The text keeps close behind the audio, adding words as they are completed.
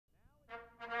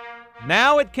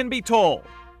Now it can be told,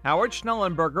 Howard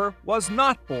Schnellenberger was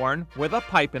not born with a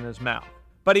pipe in his mouth.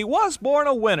 But he was born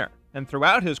a winner, and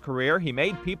throughout his career he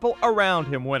made people around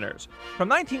him winners. From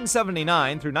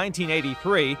 1979 through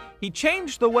 1983, he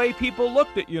changed the way people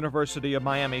looked at University of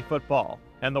Miami football,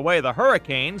 and the way the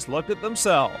Hurricanes looked at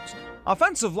themselves.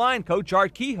 Offensive line coach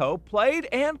Art Kehoe played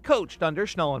and coached under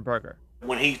Schnellenberger.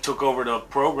 When he took over the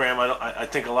program, I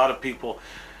think a lot of people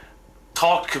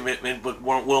talked commitment but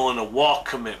weren't willing to walk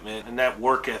commitment, and that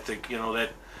work ethic, that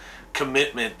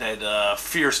commitment, that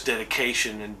fierce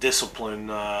dedication and discipline,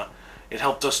 it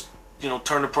helped us,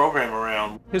 turn the program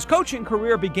around. His coaching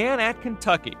career began at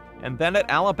Kentucky and then at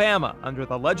Alabama under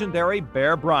the legendary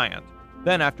Bear Bryant.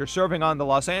 Then, after serving on the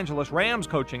Los Angeles Rams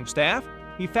coaching staff,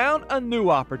 he found a new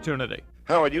opportunity.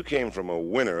 Howard, you came from a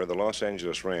winner of the Los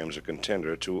Angeles Rams, a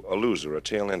contender, to a loser, a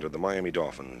tail end of the Miami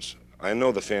Dolphins. I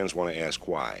know the fans want to ask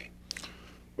why.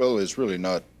 Well, it's really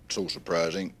not so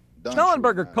surprising.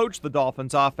 Schnellenberger coached the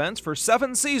Dolphins offense for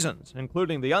 7 seasons,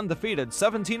 including the undefeated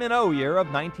 17-0 year of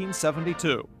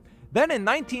 1972. Then in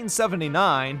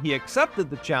 1979, he accepted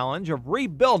the challenge of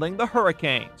rebuilding the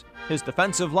Hurricanes. His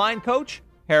defensive line coach,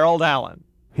 Harold Allen.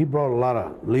 He brought a lot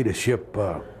of leadership,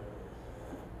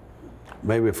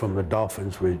 maybe from the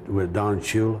Dolphins with Don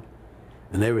Shula,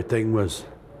 and everything was,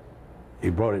 he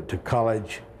brought it to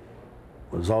college,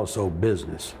 was also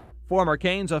business. Former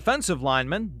Canes offensive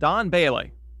lineman Don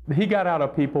Bailey. He got out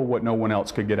of people what no one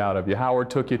else could get out of you. Howard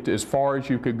took you as far as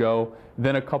you could go,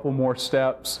 then a couple more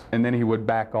steps, and then he would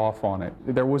back off on it.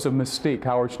 There was a mystique.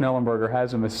 Howard Schnellenberger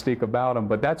has a mystique about him,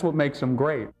 but that's what makes him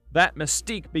great. That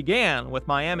mystique began with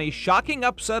Miami's shocking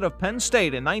upset of Penn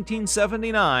State in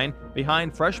 1979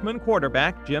 behind freshman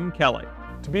quarterback Jim Kelly.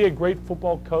 To be a great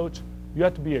football coach, you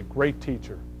have to be a great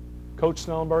teacher. Coach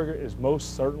Schnellenberger is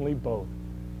most certainly both.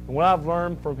 And what I've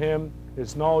learned from him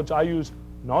is knowledge I use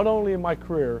not only in my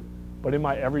career, but in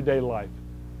my everyday life.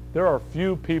 There are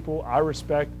few people I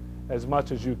respect as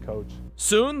much as you, Coach.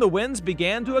 Soon the wins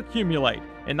began to accumulate.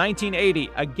 In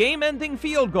 1980, a game-ending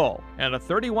field goal and a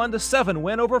 31-7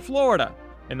 win over Florida.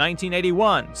 In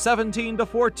 1981,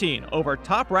 17-14 over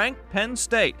top-ranked Penn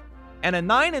State. And a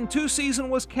 9-2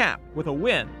 season was capped with a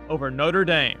win over Notre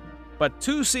Dame. But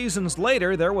 2 seasons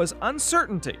later, there was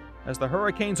uncertainty as the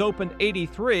Hurricanes opened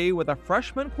 83 with a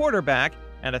freshman quarterback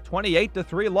and a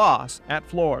 28-3 loss at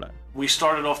Florida. We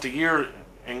started off the year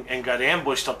and got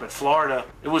ambushed up at Florida.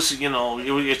 It was,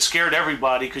 it scared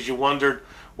everybody because you wondered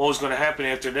what was going to happen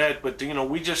after that. But,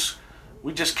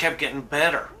 we just kept getting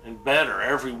better and better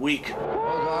every week.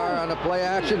 Kozar on the play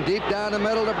action, deep down the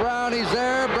middle to Brown. He's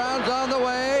there. Brown's on the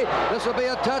way. This will be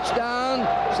a touchdown.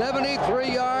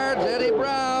 73 yards, Eddie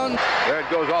Brown. There it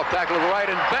goes off tackle to the right,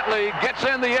 and Bentley gets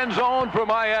in the end zone for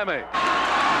Miami.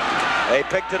 They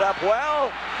picked it up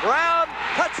well. Brown,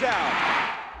 touchdown.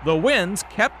 The wins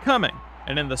kept coming,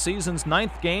 and in the season's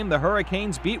 9th game, the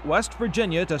Hurricanes beat West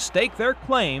Virginia to stake their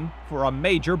claim for a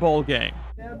major bowl game.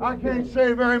 I can't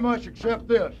say very much except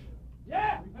this.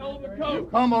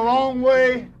 You've come a long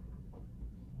way.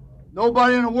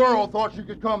 Nobody in the world thought you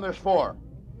could come this far.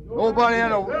 Nobody in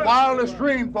the wildest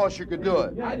dream thought you could do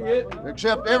it.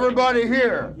 Except everybody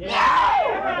here.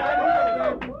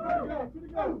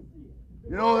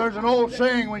 There's an old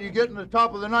saying when you get in the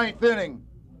top of the 9th inning,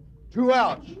 2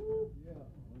 outs,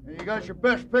 and you got your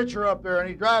best pitcher up there, and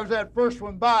he drives that first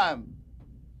one by him.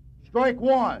 Strike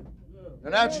 1,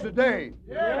 and that's today.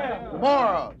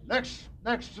 Tomorrow, next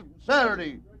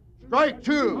Saturday, strike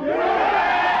 2.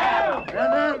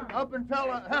 And then up in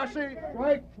Tallahassee,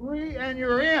 strike 3, and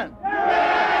you're in.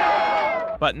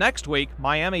 But next week,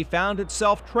 Miami found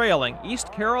itself trailing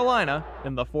East Carolina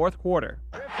in the 4th quarter.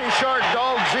 50 short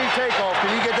dog Z takeoff.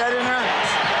 Can you get that in there?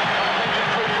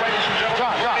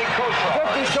 John.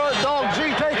 50 short dog Z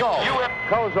takeoff.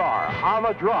 Kozar on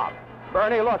the drop.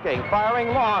 Bernie looking,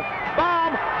 firing long.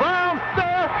 Bomb! Brown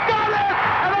there! Got it!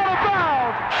 And out of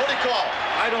bounds! What do you call?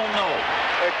 I don't know.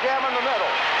 A jam in the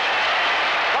middle.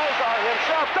 Kozar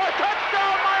himself.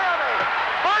 Touchdown Miami!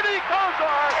 Bernie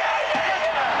Kozar!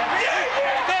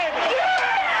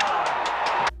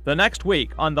 The next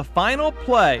week, on the final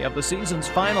play of the season's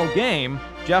final game,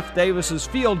 Jeff Davis's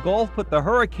field goal put the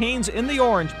Hurricanes in the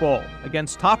Orange Bowl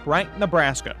against top-ranked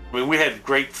Nebraska. We had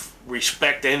great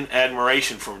respect and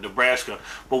admiration for Nebraska,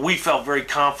 but we felt very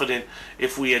confident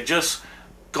if we had just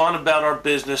gone about our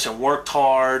business and worked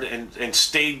hard and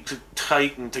stayed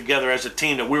tight and together as a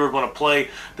team, that we were going to play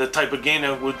the type of game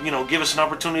that would, give us an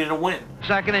opportunity to win.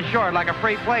 2nd and short, like a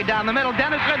free play down the middle.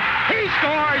 Dennison, he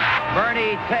scores!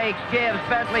 Bernie gives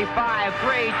Bentley 5,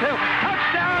 3, 2.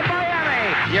 Touchdown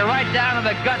Miami! You're right down to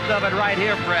the guts of it right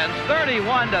here, friends.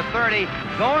 31-30,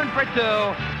 going for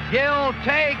 2. Gill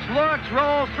takes, looks,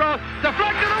 rolls, throws,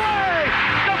 deflected away!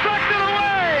 Deflected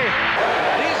away!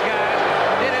 These guys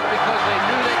did it because they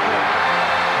knew they could.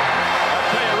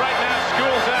 I'll tell you right now,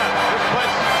 school's out. This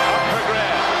place up for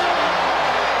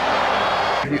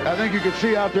grabs. I think you could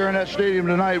see out there in that stadium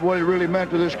tonight what it really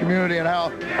meant to this community and how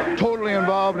totally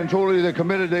involved and totally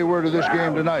committed they were to this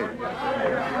game tonight.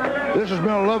 This has been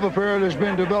a love affair that's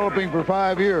been developing for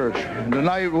 5 years.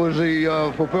 Tonight was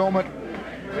the fulfillment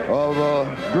of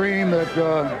a dream that,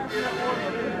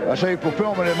 I say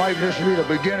fulfillment, it might just be the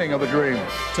beginning of a dream.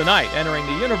 Tonight, entering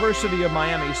the University of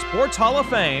Miami Sports Hall of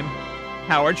Fame,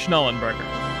 Howard Schnellenberger.